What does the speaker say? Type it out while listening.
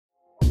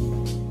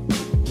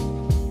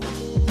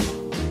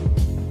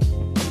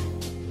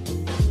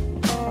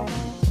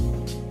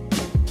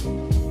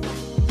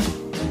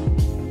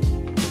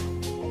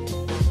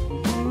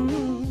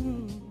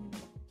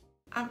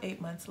8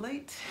 months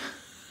late.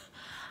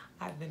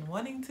 I've been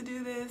wanting to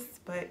do this,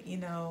 but you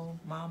know,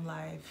 mom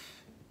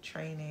life,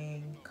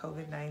 training,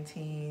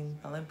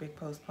 COVID-19, Olympic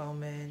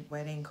postponement,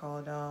 wedding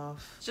called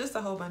off, just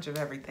a whole bunch of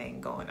everything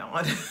going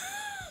on.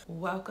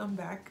 Welcome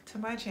back to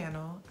my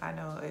channel. I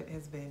know it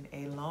has been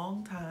a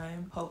long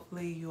time.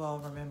 Hopefully you all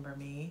remember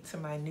me. To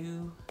my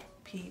new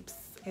peeps,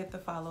 hit the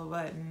follow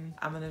button.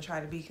 I'm gonna try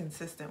to be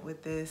consistent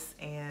with this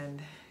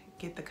and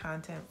get the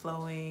content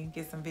flowing,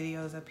 get some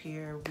videos up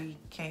here. We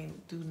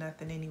can't do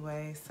nothing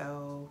anyway,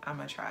 so I'm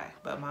gonna try.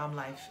 But mom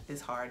life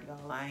is hard,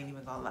 y'all. I ain't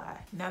even gonna lie.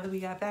 Now that we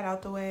got that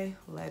out the way,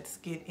 let's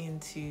get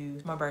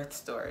into my birth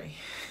story.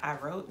 I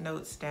wrote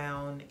notes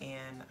down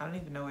and I don't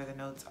even know where the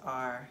notes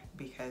are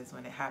because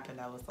when it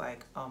happened, I was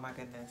like, oh my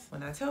goodness.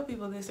 When I tell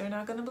people this, they're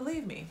not gonna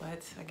believe me.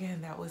 But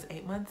again, that was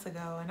 8 months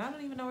ago and I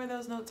don't even know where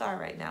those notes are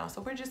right now. So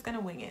we're just gonna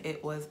wing it.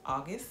 It was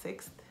August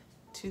 6th,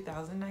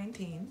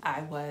 2019.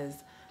 I was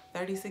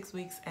 36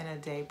 weeks and a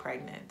day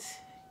pregnant,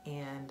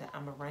 and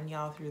I'm gonna run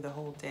y'all through the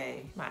whole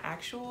day. My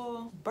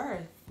actual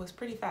birth was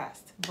pretty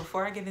fast.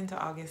 Before I get into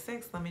August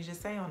 6th, let me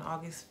just say on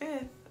August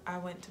 5th, I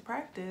went to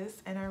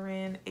practice and I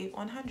ran 8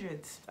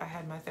 100s. I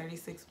had my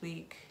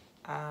 36-week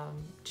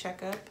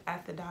checkup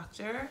at the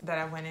doctor that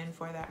I went in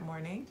for that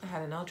morning. I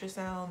had an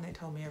ultrasound. They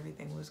told me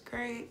everything was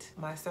great.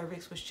 My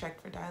cervix was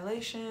checked for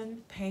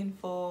dilation,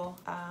 painful.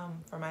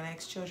 For my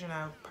next children,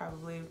 I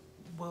probably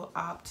will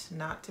opt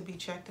not to be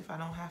checked if I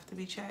don't have to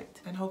be checked.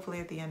 And hopefully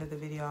at the end of the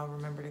video, I'll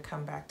remember to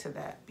come back to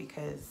that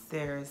because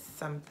there's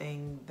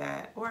something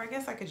that, or I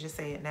guess I could just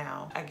say it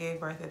now. I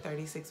gave birth at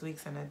 36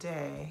 weeks and a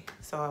day,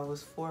 so I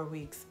was 4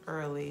 weeks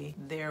early.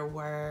 There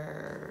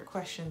were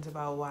questions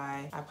about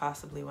why I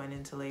possibly went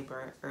into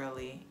labor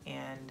early,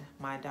 and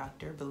my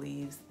doctor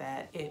believes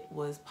that it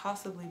was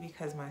possibly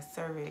because my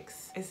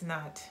cervix is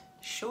not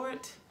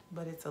short,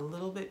 but it's a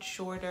little bit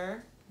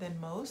shorter than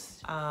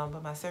most.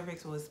 But my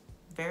cervix was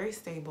very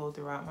stable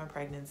throughout my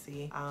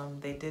pregnancy.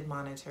 They did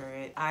monitor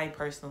it. I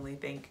personally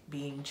think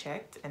being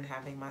checked and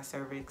having my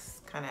cervix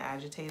kind of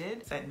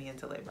agitated sent me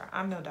into labor.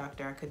 I'm no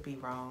doctor, I could be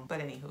wrong, but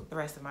anywho, the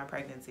rest of my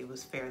pregnancy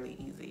was fairly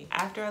easy.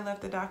 After I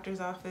left the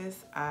doctor's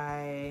office,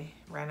 I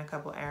ran a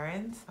couple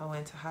errands. I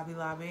went to Hobby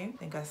Lobby, I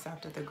think I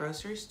stopped at the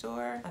grocery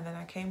store, and then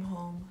I came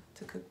home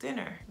to cook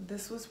dinner.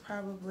 This was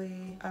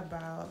probably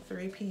about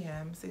 3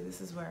 p.m. See, this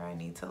is where I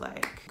need to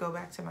like go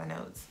back to my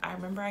notes. I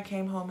remember I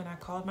came home and I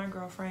called my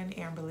girlfriend,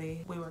 Amberly.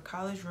 We were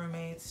college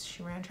roommates.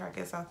 She ran track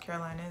at South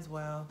Carolina as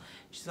well.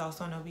 She's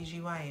also an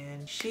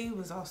OBGYN. She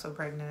was also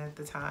pregnant at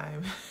the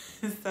time.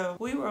 So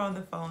we were on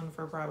the phone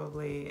for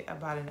probably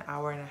about an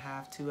hour and a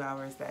half, 2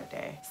 hours that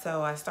day.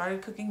 So I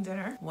started cooking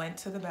dinner, went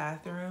to the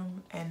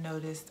bathroom and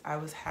noticed I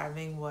was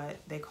having what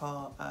they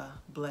call a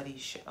bloody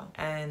show.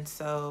 And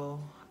so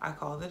I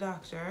called the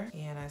doctor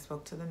and I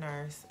spoke to the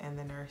nurse, and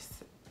the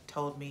nurse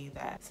told me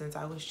that since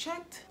I was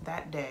checked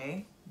that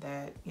day,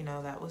 that, you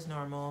know, that was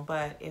normal,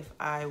 but if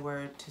I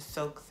were to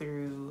soak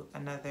through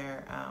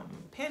another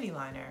panty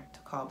liner to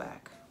call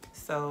back.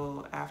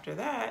 So after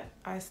that,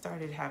 I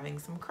started having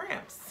some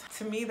cramps.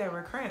 To me, they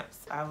were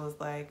cramps. I was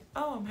like,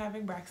 oh, I'm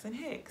having Braxton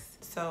Hicks.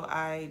 So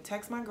I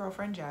text my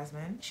girlfriend,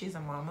 Jasmine. She's a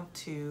mom of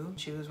 2.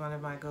 She was one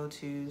of my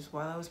go-tos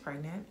while I was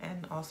pregnant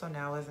and also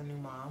now as a new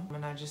mom.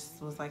 And I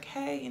just was like,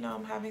 hey, you know,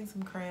 I'm having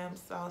some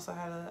cramps. I also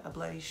had a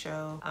bloody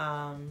show.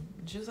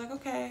 She was like,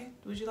 okay,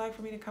 would you like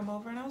for me to come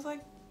over? And I was like,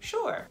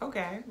 sure,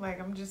 okay.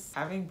 Like, I'm just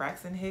having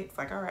Braxton Hicks,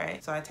 like, all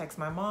right. So I text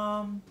my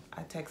mom,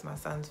 I text my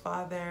son's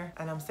father,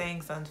 and I'm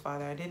saying son's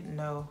father. I didn't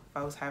know if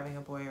I was having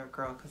a boy or a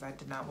girl because I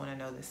did not want to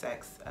know the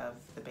sex of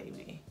the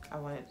baby. I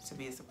wanted it to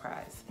be a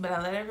surprise. But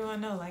I let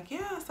everyone know, like,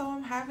 yeah, so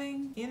I'm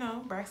having, you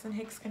know, Braxton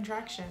Hicks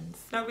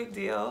contractions. No big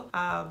deal.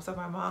 So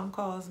my mom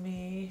calls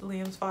me,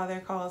 Liam's father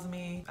calls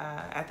me.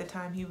 At the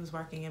time he was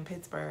working in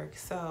Pittsburgh.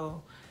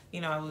 So,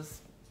 you know, I was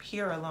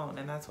here alone,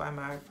 and that's why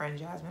my friend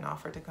Jasmine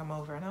offered to come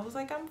over, and I was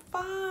like, I'm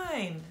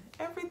fine,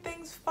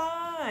 everything's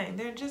fine,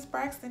 they're just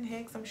Braxton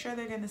Hicks, I'm sure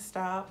they're gonna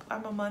stop,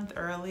 I'm a month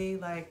early,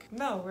 like,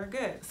 no, we're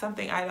good.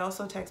 Something I'd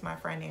also text my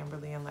friend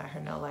Amberly and let her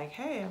know, like,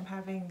 hey, I'm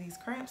having these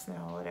cramps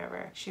now or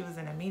whatever. She was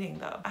in a meeting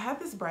though. I had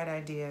this bright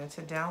idea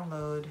to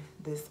download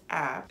this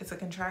app. It's a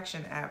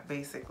contraction app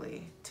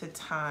basically to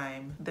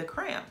time the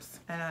cramps,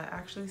 and I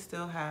actually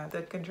still have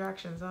the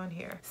contractions on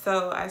here.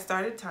 So I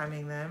started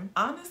timing them.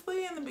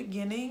 Honestly, in the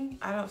beginning,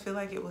 I don't feel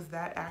like it was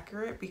that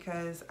accurate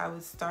because I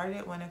would start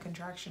it when a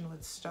contraction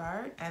would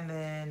start and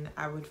then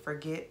I would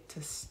forget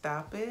to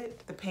stop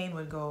it. The pain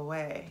would go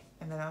away.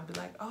 And then I'll be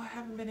like, oh, I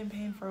haven't been in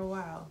pain for a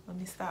while. Let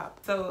me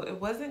stop. So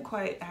it wasn't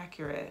quite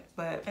accurate.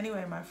 But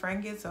anyway, my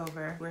friend gets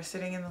over. We're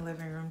sitting in the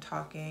living room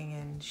talking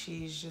and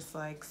she's just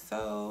like,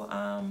 so,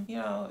 you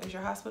know, is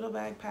your hospital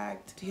bag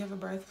packed? Do you have a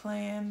birth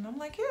plan? I'm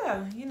like,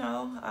 yeah, you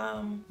know,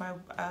 my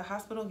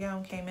hospital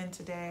gown came in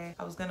today.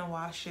 I was gonna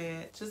wash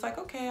it. She's like,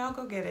 okay, I'll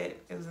go get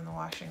it. It was in the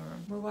washing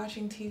room. We're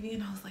watching TV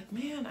and I was like,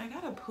 man, I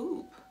gotta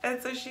poop.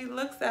 And so she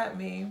looks at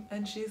me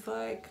and she's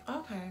like,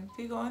 okay,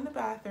 so you go in the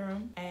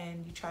bathroom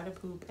and you try to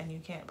poop and you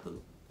can't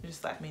poop.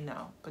 just let me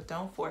know, but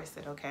don't force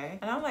it, okay?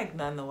 And I'm like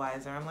none the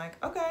wiser. I'm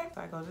like, okay.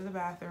 So I go to the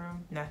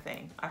bathroom,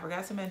 nothing. I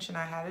forgot to mention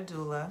I had a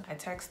doula. I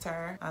text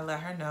her, I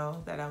let her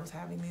know that I was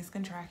having these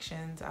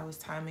contractions, I was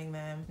timing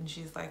them, and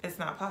she's like, it's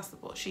not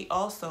possible. She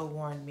also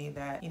warned me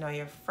that, you know,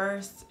 your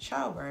first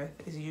childbirth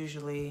is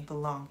usually the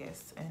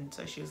longest. And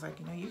so she was like,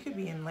 you know, you could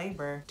be in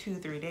labor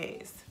 2-3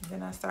 days.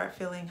 Then I start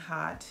feeling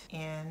hot,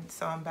 and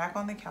so I'm back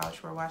on the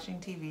couch, we're watching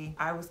TV.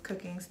 I was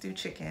cooking stewed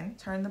chicken,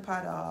 turned the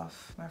pot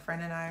off, my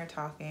friend and I are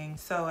talking,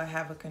 so I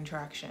have a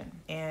contraction.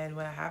 And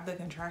when I have the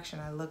contraction,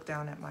 I look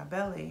down at my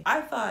belly.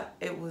 I thought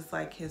it was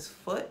like his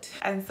foot,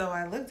 and so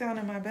I look down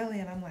at my belly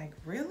and I'm like,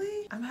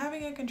 really? I'm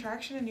having a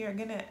contraction and you're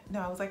gonna,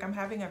 no, I was like, I'm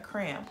having a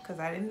cramp, because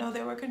I didn't know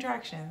there were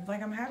contractions.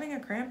 Like, I'm having a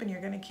cramp and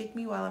you're gonna kick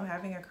me while I'm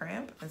having a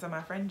cramp? And so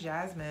my friend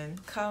Jasmine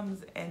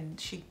comes, and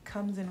she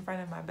comes in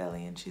front of my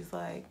belly and she's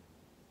like,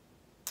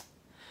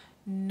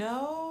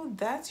 no,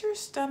 that's your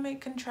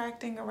stomach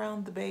contracting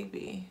around the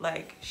baby.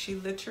 Like, she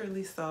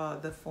literally saw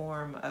the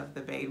form of the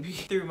baby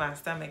through my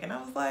stomach, and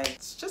I was like,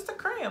 it's just a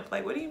cramp.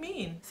 Like, what do you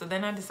mean? So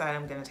then I decide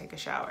I'm gonna take a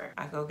shower.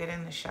 I go get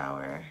in the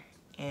shower,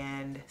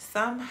 and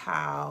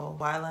somehow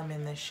while I'm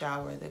in the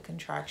shower, the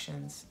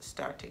contractions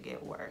start to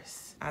get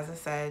worse. As I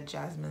said,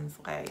 Jasmine's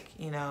like,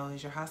 you know,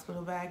 is your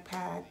hospital bag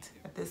packed?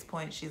 At this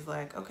point, she's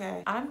like,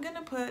 okay, I'm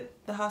gonna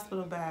put the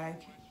hospital bag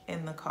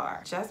in the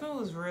car. Jasmine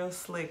was real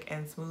slick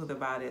and smooth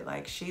about it.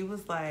 Like, she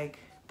was like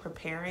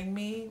preparing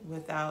me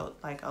without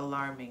like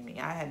alarming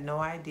me. I had no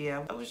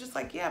idea. I was just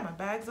like, yeah, my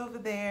bag's over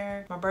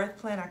there. My birth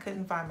plan, I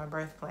couldn't find my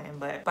birth plan.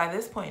 But by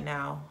this point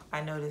now,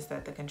 I noticed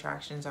that the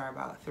contractions are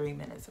about 3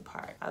 minutes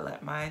apart. I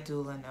let my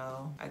doula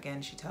know.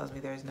 Again, she tells me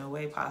there's no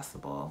way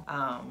possible.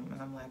 And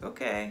I'm like,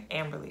 okay.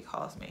 Amberly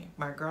calls me.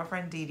 My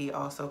girlfriend Dee Dee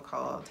also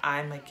called.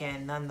 I'm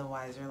again none the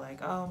wiser, like,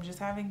 oh, I'm just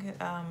having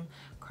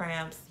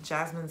cramps.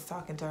 Jasmine's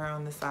talking to her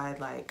on the side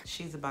like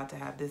she's about to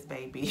have this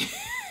baby.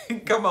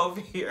 Come over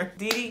here.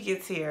 Dee Dee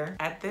gets here.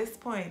 At this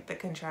point, the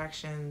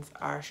contractions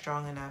are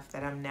strong enough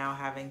that I'm now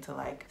having to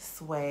like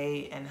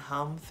sway and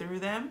hum through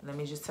them. Let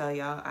me just tell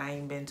y'all, I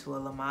ain't been to a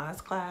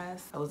Lamaze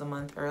class. I was a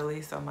month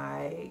early, so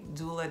my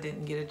doula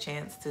didn't get a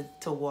chance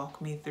to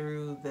walk me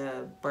through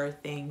the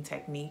birthing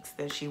techniques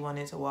that she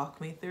wanted to walk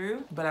me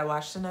through. But I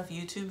watched enough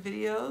YouTube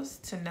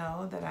videos to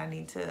know that I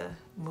need to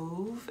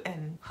move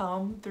and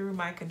hum through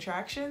my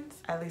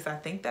contractions. At least I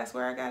think that's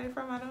where I got it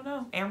from. I don't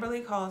know.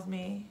 Amberly calls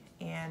me,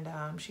 and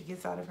she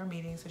gets out of her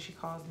meeting, so she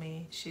calls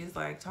me. She's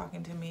like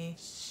talking to me.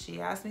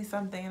 She asked me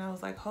something, and I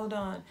was like, hold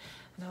on.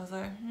 And I was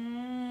like,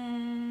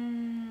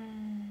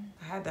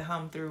 I had to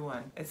hum through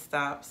one. It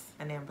stops,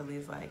 and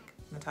Amberly's like,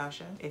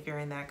 Natasha, if you're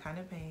in that kind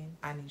of pain,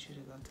 I need you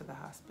to go to the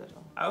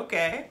hospital.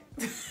 Okay.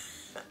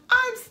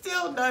 I'm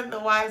still none the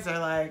wiser,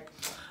 like,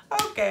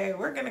 okay,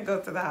 we're gonna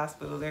go to the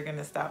hospital. They're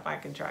gonna stop my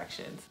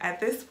contractions. At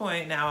this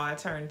point now, I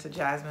turn to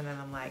Jasmine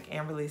and I'm like,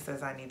 Amberly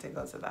says I need to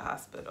go to the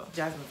hospital.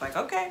 Jasmine's like,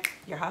 okay,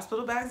 your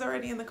hospital bag's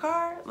already in the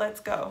car,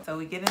 let's go. So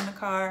we get in the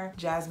car.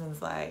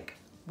 Jasmine's like,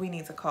 we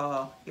need to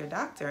call your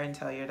doctor and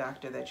tell your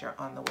doctor that you're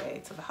on the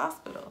way to the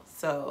hospital.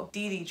 So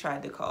Dee Dee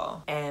tried to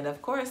call, and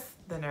of course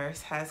the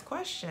nurse has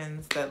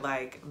questions that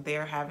like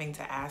they're having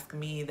to ask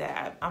me,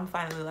 that I'm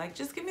finally like,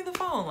 just give me the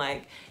phone.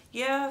 Like,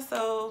 yeah,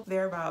 so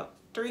they're about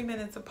 3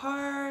 minutes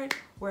apart.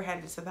 We're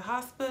headed to the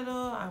hospital.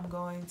 I'm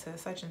going to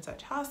such and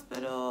such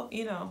hospital.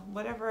 You know,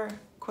 whatever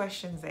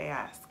questions they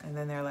ask. And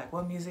then they're like,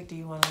 what music do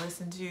you want to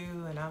listen to?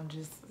 And I'm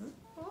just,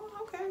 oh,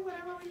 okay,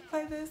 whatever, we can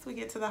play this. We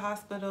get to the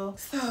hospital.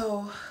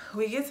 So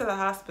we get to the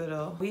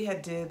hospital. We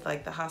had did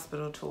like the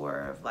hospital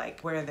tour of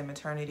like where the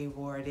maternity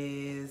ward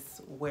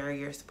is, where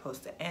you're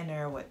supposed to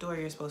enter, what door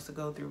you're supposed to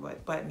go through,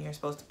 what button you're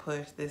supposed to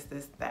push, this,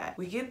 that.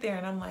 We get there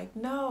and I'm like,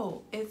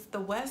 no, it's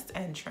the west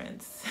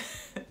entrance.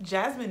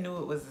 Jasmine knew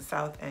it was the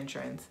south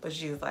entrance, but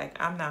she was like,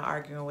 I'm not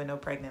arguing with no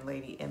pregnant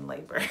lady in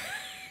labor.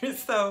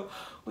 So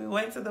we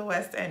went to the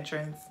west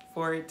entrance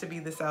for it to be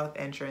the south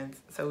entrance.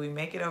 So we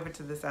make it over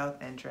to the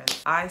south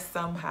entrance. I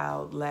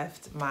somehow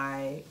left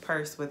my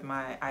purse with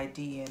my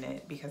ID in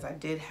it because I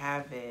did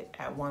have it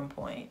at one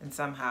point, and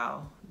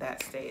somehow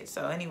that stayed.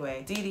 So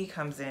anyway, Dee Dee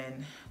comes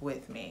in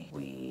with me.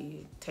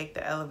 We take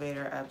the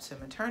elevator up to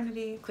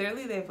maternity.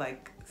 Clearly they've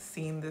like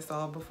seen this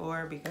all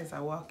before, because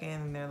I walk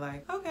in and they're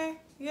like, okay,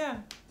 yeah,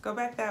 go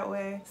back that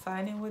way.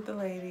 Sign in with the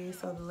lady.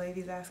 So the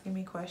lady's asking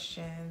me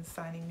questions,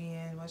 signing me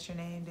in. What's your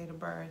name, date of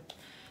birth,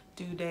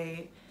 due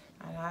date?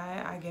 And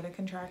I get a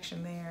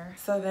contraction there.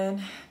 So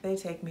then they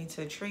take me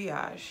to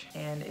triage,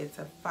 and it's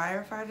a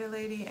firefighter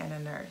lady and a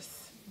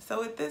nurse.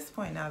 So at this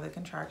point now, the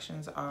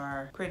contractions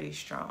are pretty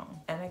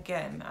strong. And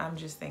again, I'm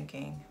just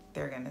thinking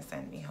they're gonna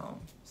send me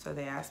home. So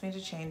they asked me to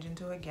change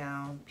into a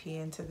gown, pee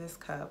into this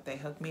cup. They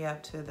hooked me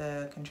up to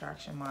the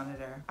contraction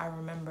monitor. I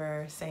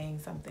remember saying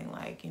something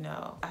like, you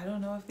know, I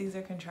don't know if these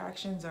are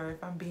contractions or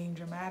if I'm being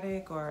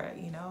dramatic, or,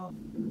 you know,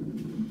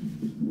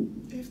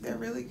 if they're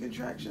really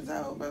contractions,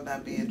 I hope I'm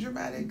not being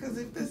dramatic, because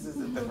if this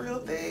isn't the real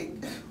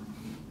thing.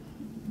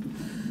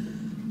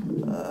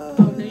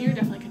 Oh, no, you're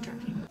definitely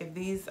contracting. If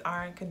these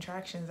aren't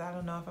contractions, I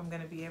don't know if I'm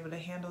gonna be able to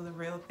handle the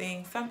real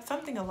thing.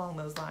 Something along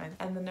those lines.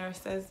 And the nurse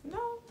says, no,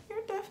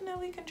 you're definitely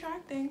definitely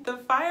contracting. The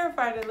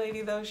firefighter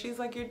lady though, she's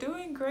like, you're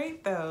doing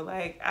great though.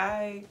 Like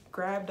I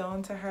grabbed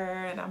onto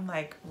her and I'm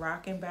like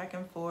rocking back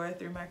and forth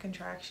through my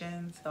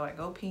contractions. So I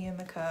go pee in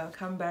the cup,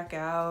 come back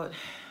out.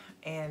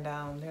 And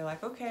they're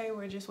like, okay,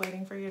 we're just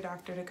waiting for your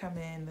doctor to come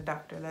in, the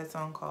doctor that's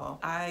on call.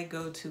 I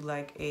go to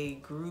like a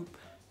group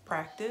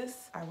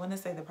practice. I want to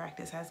say the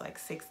practice has like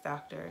 6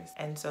 doctors,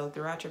 and so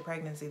throughout your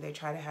pregnancy they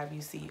try to have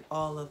you see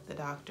all of the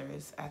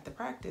doctors at the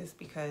practice,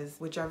 because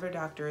whichever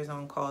doctor is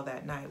on call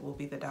that night will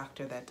be the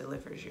doctor that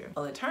delivers you.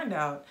 Well, it turned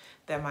out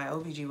that my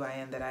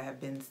OBGYN that I have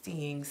been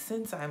seeing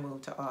since I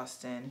moved to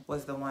Austin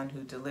was the one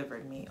who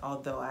delivered me,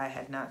 although I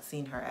had not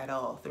seen her at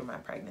all through my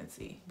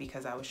pregnancy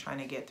because I was trying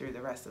to get through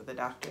the rest of the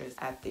doctors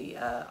at the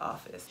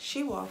office.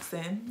 She walks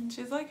in and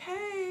she's like,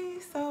 hey,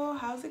 so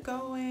how's it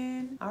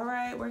going? All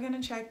right, we're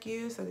gonna check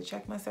you. So they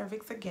check my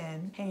cervix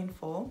again.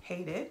 Painful,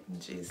 hate it.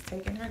 And she's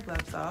taking her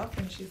gloves off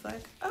and she's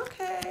like,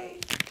 okay,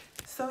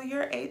 so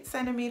you're 8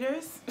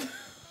 centimeters.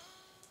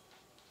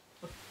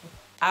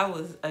 I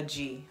was a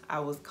G. I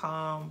was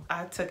calm.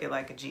 I took it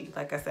like a G.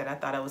 Like I said, I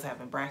thought I was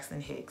having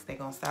Braxton Hicks. They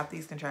gonna stop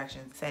these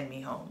contractions, send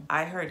me home.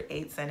 I heard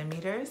 8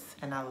 centimeters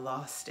and I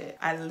lost it.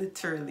 I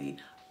literally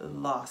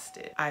lost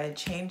it. I had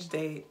changed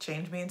me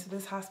into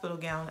this hospital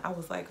gown. I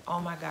was like, oh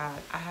my God,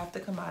 I have to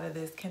come out of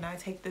this. Can I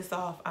take this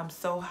off? I'm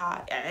so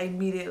hot. I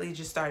immediately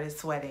just started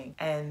sweating.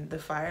 And the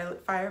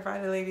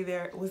firefighter lady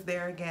was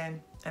there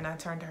again. And I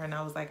turned to her and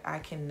I was like, I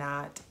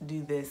cannot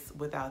do this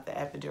without the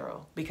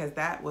epidural, because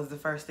that was the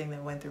first thing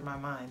that went through my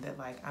mind, that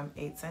like, I'm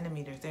 8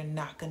 centimeters. They're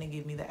not gonna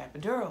give me the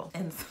epidural.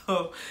 And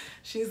so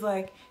she's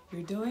like,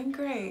 you're doing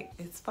great.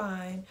 It's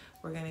fine.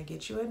 We're gonna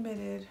get you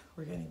admitted.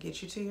 We're gonna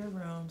get you to your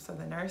room. So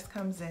the nurse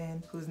comes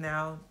in, who's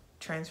now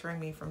transferring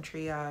me from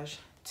triage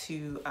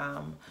to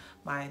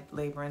my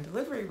labor and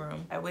delivery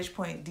room, at which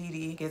point Dee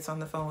Dee gets on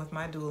the phone with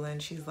my doula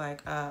and she's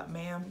like,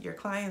 ma'am, your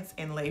client's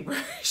in labor.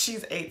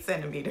 She's 8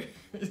 centimeters.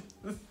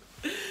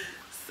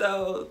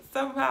 So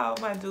somehow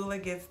my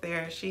doula gets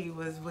there. She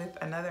was with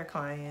another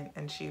client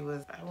and she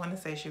was, I want to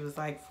say she was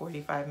like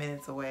 45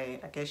 minutes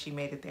away. I guess she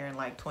made it there in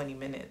like 20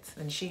 minutes.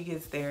 And she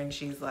gets there and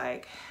she's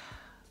like,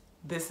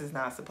 this is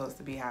not supposed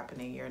to be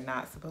happening. You're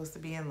not supposed to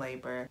be in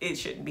labor. It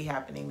shouldn't be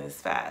happening this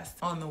fast.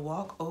 On the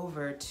walk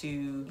over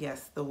to,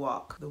 yes, the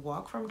walk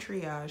from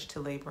triage to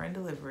labor and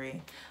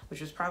delivery, which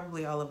was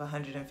probably all of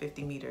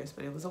 150 meters,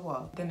 but it was a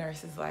walk. The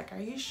nurse is like, are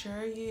you sure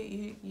I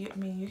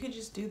mean, you could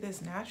just do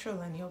this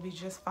natural and you'll be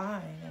just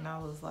fine. And I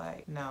was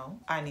like, no,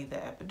 I need the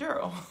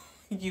epidural.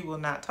 You will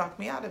not talk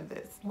me out of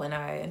this. When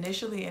I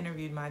initially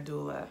interviewed my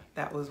doula,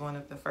 that was one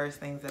of the first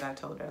things that I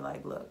told her,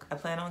 like, look, I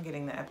plan on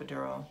getting the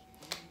epidural.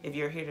 If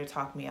you're here to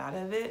talk me out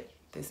of it,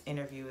 this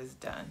interview is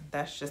done.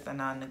 That's just a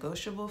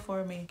non-negotiable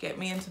for me. Get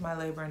me into my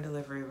labor and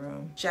delivery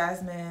room.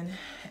 Jasmine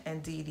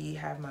and Dee Dee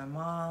have my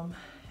mom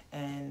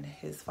and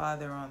his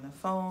father on the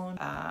phone.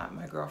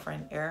 My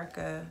girlfriend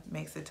Erica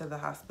makes it to the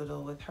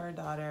hospital with her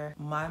daughter.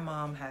 My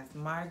mom has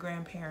my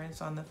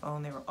grandparents on the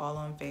phone. They were all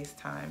on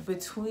FaceTime.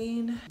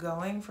 Between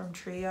going from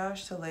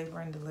triage to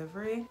labor and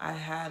delivery, I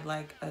had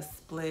like a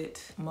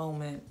split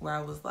moment where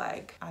I was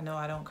like, I know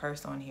I don't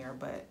curse on here,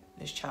 but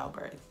it's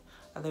childbirth.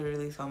 I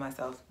literally told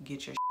myself,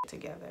 get your shit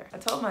together. I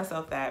told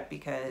myself that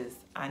because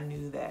I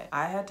knew that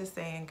I had to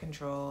stay in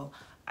control.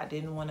 I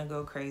didn't want to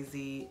go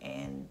crazy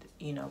and,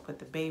 you know, put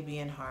the baby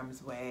in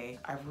harm's way.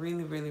 I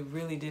really, really,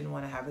 really didn't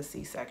want to have a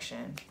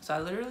C-section. So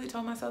I literally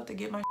told myself to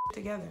get my shit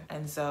together.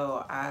 And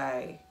so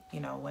I, you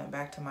know, went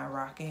back to my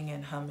rocking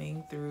and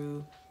humming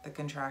through the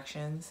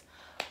contractions.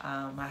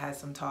 I had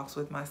some talks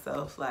with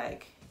myself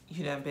like,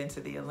 you done been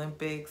to the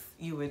Olympics,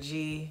 you a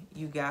G,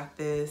 you got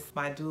this.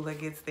 My doula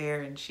gets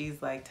there and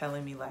she's like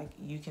telling me like,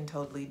 you can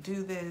totally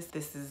do this.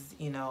 This is,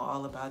 you know,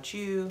 all about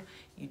you.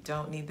 You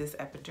don't need this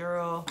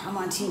epidural. I'm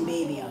on team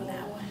baby on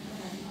that one.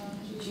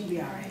 You'll be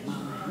all right,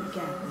 Mama. You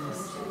got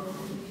this.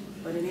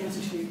 But in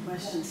answer to your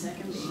question,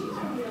 second baby,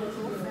 a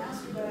little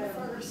faster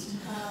first.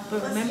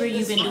 But remember,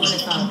 you've been doing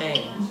this all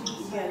day.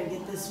 You gotta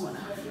get this one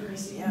out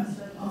first. Yep.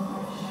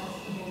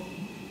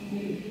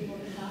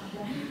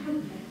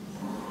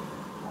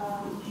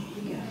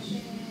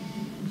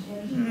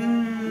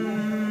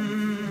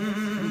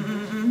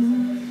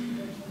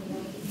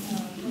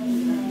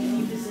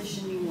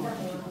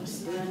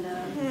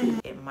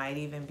 It might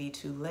even be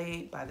too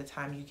late. By the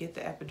time you get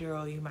the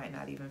epidural, you might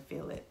not even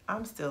feel it.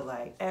 I'm still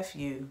like, F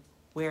you.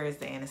 Where is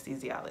the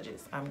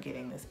anesthesiologist? I'm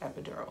getting this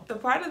epidural. The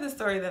part of the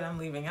story that I'm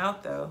leaving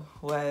out though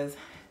was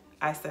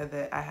I said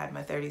that I had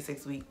my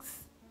 36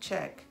 weeks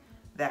check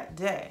that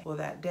day. Well,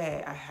 that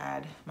day I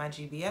had my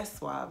GBS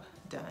swab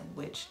done,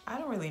 which I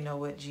don't really know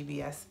what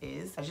GBS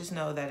is. I just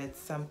know that it's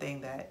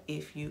something that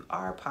if you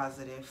are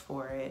positive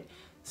for it,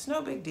 it's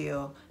no big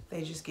deal.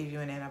 They just give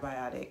you an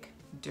antibiotic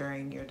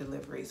during your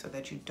delivery so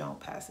that you don't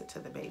pass it to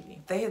the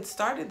baby. They had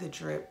started the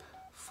drip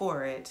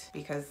for it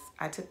because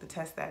I took the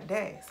test that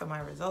day, so my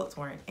results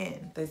weren't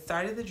in. They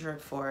started the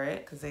drip for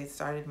it because they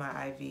started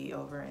my IV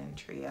over in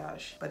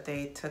triage, but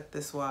they took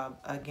the swab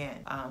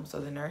again. So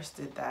the nurse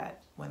did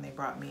that when they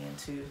brought me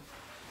into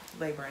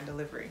labor and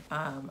delivery.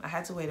 I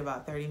had to wait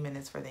about 30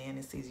 minutes for the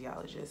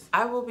anesthesiologist.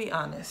 I will be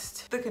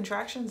honest, the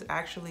contractions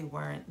actually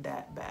weren't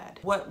that bad.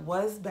 What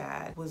was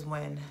bad was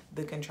when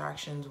the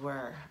contractions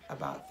were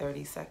about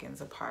 30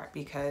 seconds apart,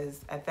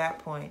 because at that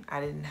point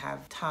I didn't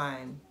have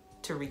time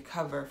to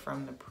recover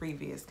from the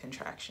previous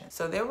contraction.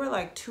 So there were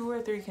like 2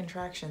 or 3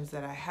 contractions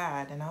that I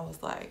had, and I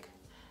was like,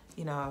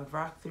 you know, I would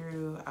rock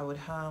through, I would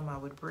hum, I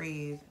would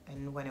breathe,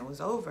 and when it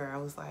was over, I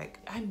was like,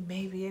 I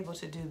may be able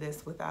to do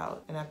this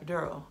without an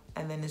epidural.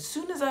 And then as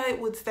soon as I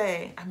would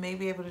say, I may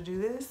be able to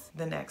do this,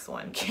 the next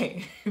one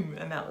came.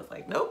 And I was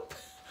like, nope,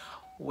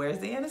 where's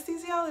the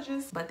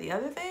anesthesiologist? But the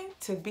other thing,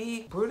 to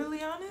be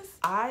brutally honest,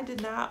 I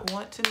did not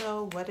want to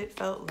know what it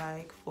felt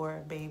like for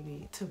a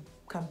baby to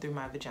come through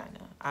my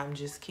vagina. I'm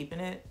just keeping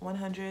it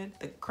 100.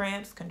 The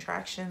cramps,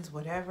 contractions,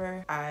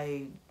 whatever,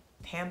 I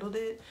handled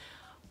it.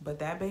 But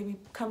that baby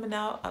coming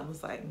out, I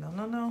was like, no,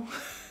 no, no.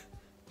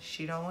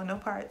 She don't want no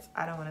parts.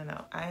 I don't want to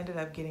know. I ended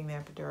up getting the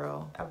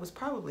epidural. I was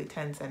probably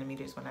 10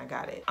 centimeters when I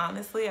got it.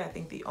 Honestly, I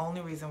think the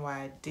only reason why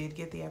I did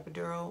get the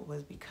epidural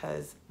was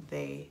because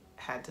they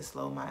had to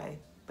slow my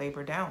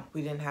labor down.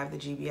 We didn't have the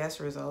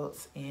GBS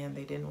results, and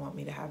they didn't want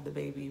me to have the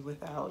baby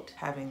without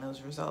having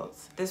those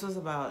results. This was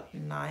about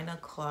 9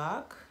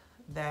 o'clock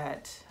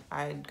that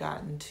I'd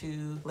gotten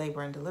to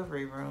labor and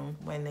delivery room.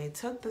 When they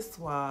took the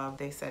swab,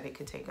 they said it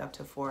could take up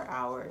to 4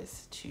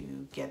 hours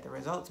to get the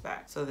results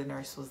back. So the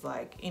nurse was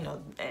like, you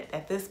know,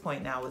 at this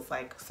point now it's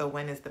like, so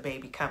when is the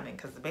baby coming?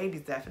 Because the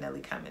baby's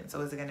definitely coming.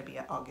 So is it gonna be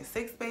an August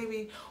 6th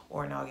baby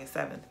or an August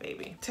 7th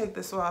baby? Take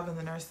the swab, and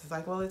the nurse is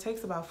like, well, it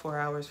takes about 4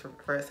 hours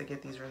for us to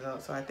get these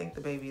results. So I think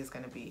the baby is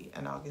gonna be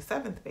an August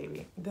 7th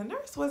baby. The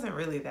nurse wasn't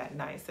really that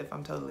nice, if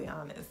I'm totally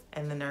honest.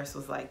 And the nurse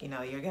was like, you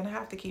know, you're gonna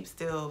have to keep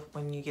still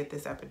when you get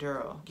this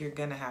epidural. You're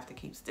gonna have to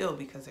keep still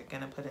because they're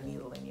gonna put a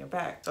needle in your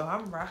back. So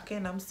I'm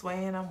rocking, I'm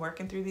swaying, I'm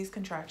working through these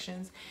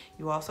contractions.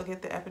 You also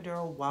get the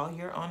epidural while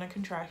you're on a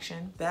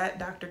contraction. That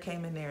doctor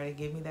came in there to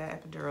give me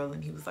that epidural,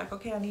 and he was like,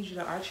 okay, I need you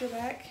to arch your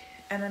back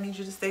and I need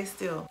you to stay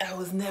still. I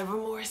was never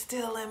more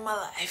still in my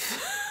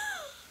life.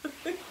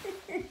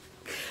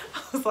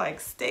 I was like,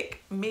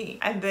 stick me.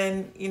 And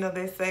then, you know,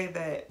 they say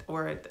that,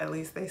 or at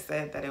least they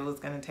said that it was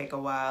gonna take a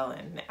while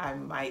and I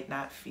might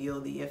not feel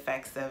the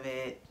effects of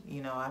it.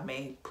 You know, I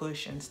may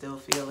push and still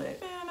feel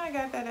it. Man, I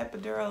got that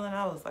epidural and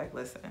I was like,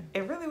 listen,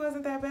 it really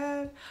wasn't that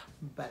bad,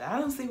 but I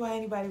don't see why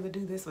anybody would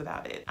do this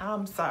without it.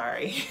 I'm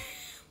sorry.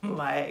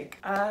 Like,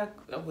 I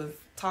was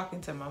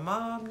talking to my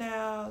mom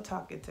now,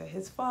 talking to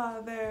his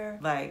father,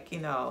 like, you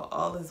know,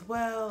 all is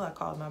well. I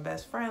called my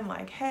best friend,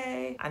 like,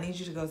 hey, I need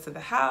you to go to the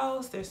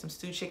house. There's some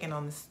stewed chicken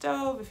on the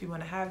stove. If you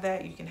want to have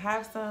that, you can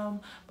have some,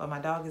 but my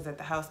dog is at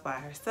the house by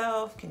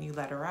herself. Can you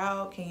let her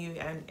out? Can you?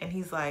 And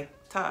he's like,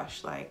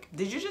 Tosh, like,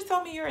 did you just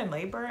tell me you're in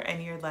labor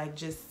and you're like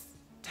just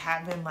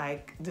having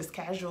like this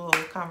casual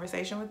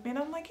conversation with me? And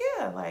I'm like,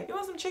 yeah, like, you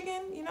want some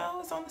chicken? You know,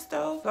 it's on the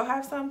stove. Go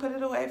have some, put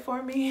it away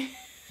for me.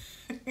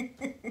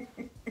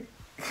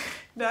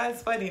 No,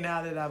 it's funny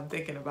now that I'm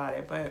thinking about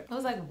it, but I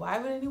was like, why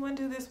would anyone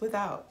do this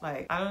without?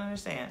 Like, I don't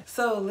understand.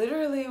 So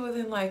literally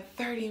within like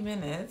 30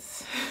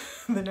 minutes,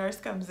 the nurse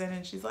comes in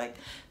and she's like,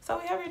 so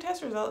we have your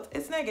test results.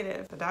 It's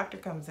negative. The doctor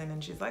comes in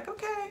and she's like,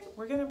 okay,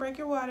 we're gonna break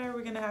your water.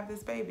 We're gonna have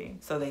this baby.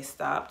 So they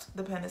stopped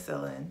the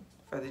penicillin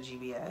for the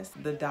GBS.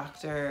 The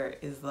doctor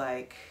is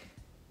like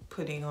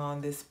putting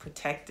on this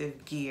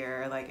protective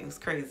gear, like it was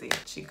crazy.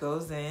 She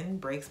goes in,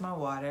 breaks my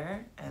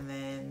water, and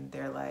then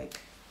they're like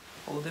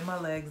holding my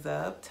legs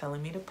up,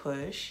 telling me to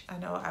push. I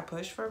know I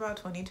pushed for about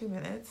 22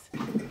 minutes.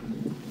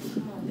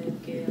 Come on,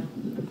 babe girl.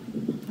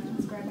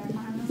 Let's grab back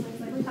behind those legs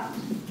like we thought.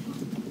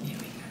 Here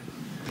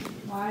we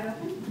go. Wide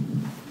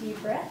open.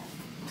 Deep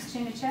breath.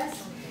 Chin to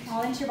chest.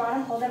 All into your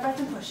bottom. Hold that breath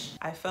and push.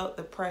 I felt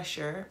the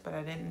pressure, but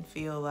I didn't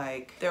feel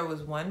like... There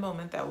was one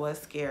moment that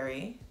was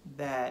scary,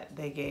 that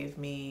they gave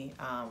me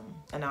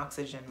an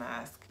oxygen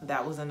mask.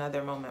 That was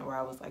another moment where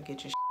I was like,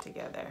 get your shit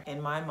together.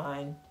 In my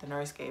mind, the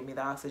nurse gave me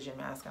the oxygen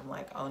mask. I'm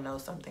like, oh no,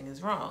 something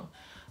is wrong.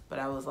 But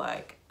I was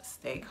like,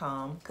 stay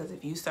calm, because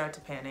if you start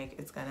to panic,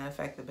 it's gonna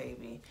affect the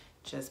baby.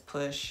 Just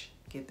push,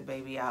 get the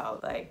baby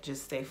out, like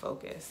just stay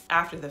focused.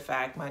 After the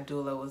fact, my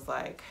doula was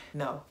like,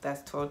 no,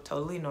 that's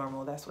totally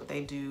normal. That's what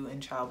they do in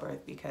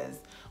childbirth, because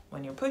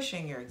when you're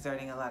pushing, you're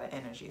exerting a lot of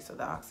energy. So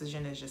the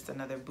oxygen is just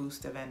another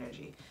boost of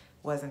energy.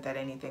 Wasn't that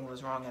anything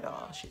was wrong at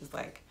all. She was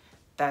like,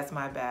 that's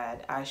my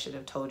bad. I should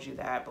have told you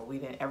that, but we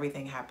didn't,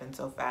 everything happened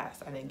so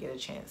fast. I didn't get a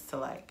chance to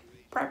like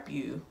prep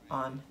you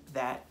on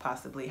that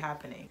possibly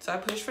happening. So I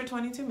pushed for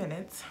 22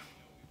 minutes.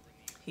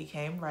 He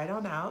came right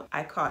on out.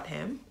 I caught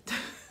him.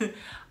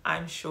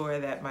 I'm sure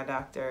that my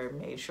doctor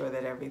made sure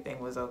that everything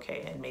was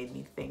okay and made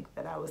me think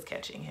that I was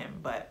catching him,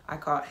 but I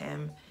caught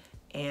him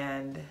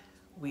and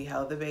we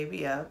held the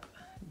baby up.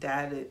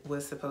 Dad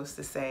was supposed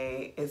to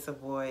say, it's a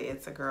boy,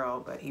 it's a girl,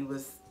 but he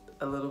was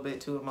a little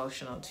bit too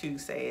emotional to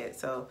say it.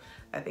 So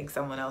I think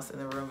someone else in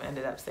the room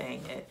ended up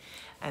saying it.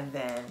 And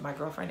then my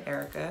girlfriend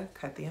Erica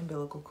cut the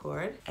umbilical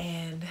cord.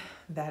 And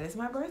that is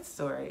my birth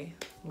story.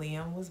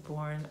 Liam was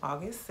born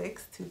August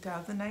 6,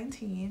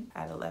 2019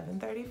 at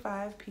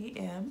 11:35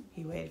 p.m.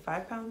 He weighed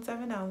 5 pounds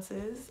 7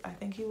 ounces. I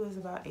think he was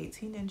about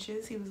 18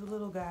 inches. He was a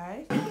little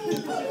guy.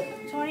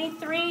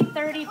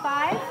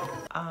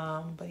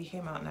 23:35. But he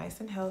came out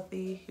nice and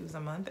healthy. He was a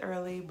month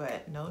early,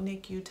 but no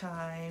NICU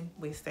time.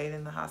 We stayed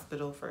in the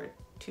hospital for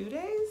 2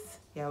 days.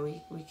 Yeah,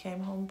 we came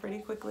home pretty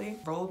quickly.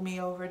 Rolled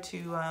me over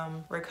to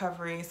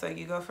recovery. So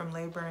you go from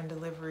labor and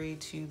delivery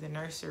to the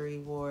nursery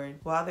ward.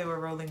 While they were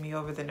rolling me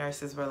over, the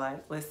nurses were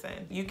like,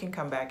 listen, you can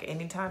come back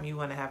anytime you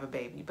want to have a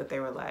baby. But they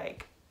were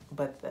like,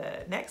 but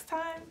the next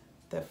time,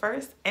 the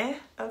first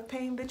of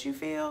pain that you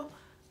feel,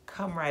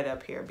 come right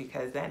up here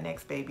because that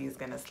next baby is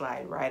gonna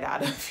slide right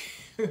out of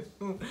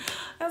you.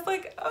 I was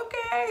like,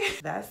 okay.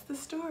 That's the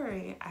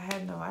story. I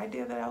had no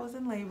idea that I was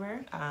in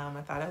labor.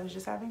 I thought I was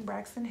just having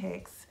Braxton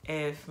Hicks.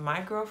 If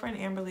my girlfriend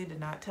Amberly did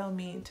not tell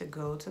me to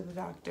go to the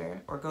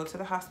doctor, or go to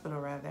the hospital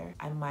rather,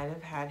 I might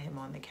have had him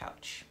on the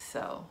couch.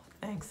 So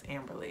thanks,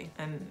 Amberly.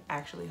 And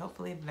actually,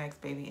 hopefully the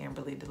next baby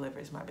Amberly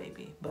delivers my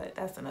baby. But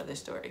that's another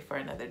story for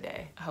another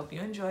day. I hope you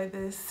enjoyed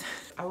this.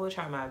 I will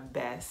try my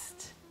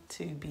best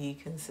to be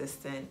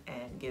consistent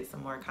and get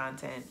some more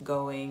content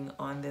going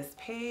on this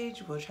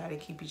page. We'll try to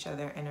keep each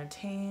other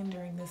entertained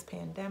during this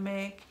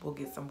pandemic. We'll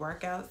get some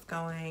workouts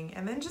going,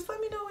 and then just let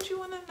me know what you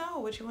want to know,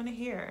 what you want to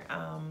hear.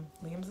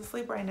 Liam's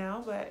asleep right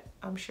now, but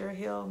I'm sure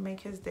he'll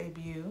make his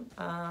debut.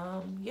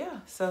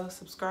 Yeah, so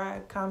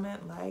subscribe,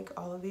 comment, like,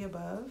 all of the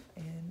above,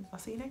 and I'll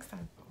see you next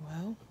time.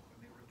 Well,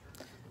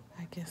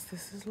 I guess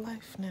this is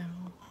life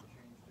now.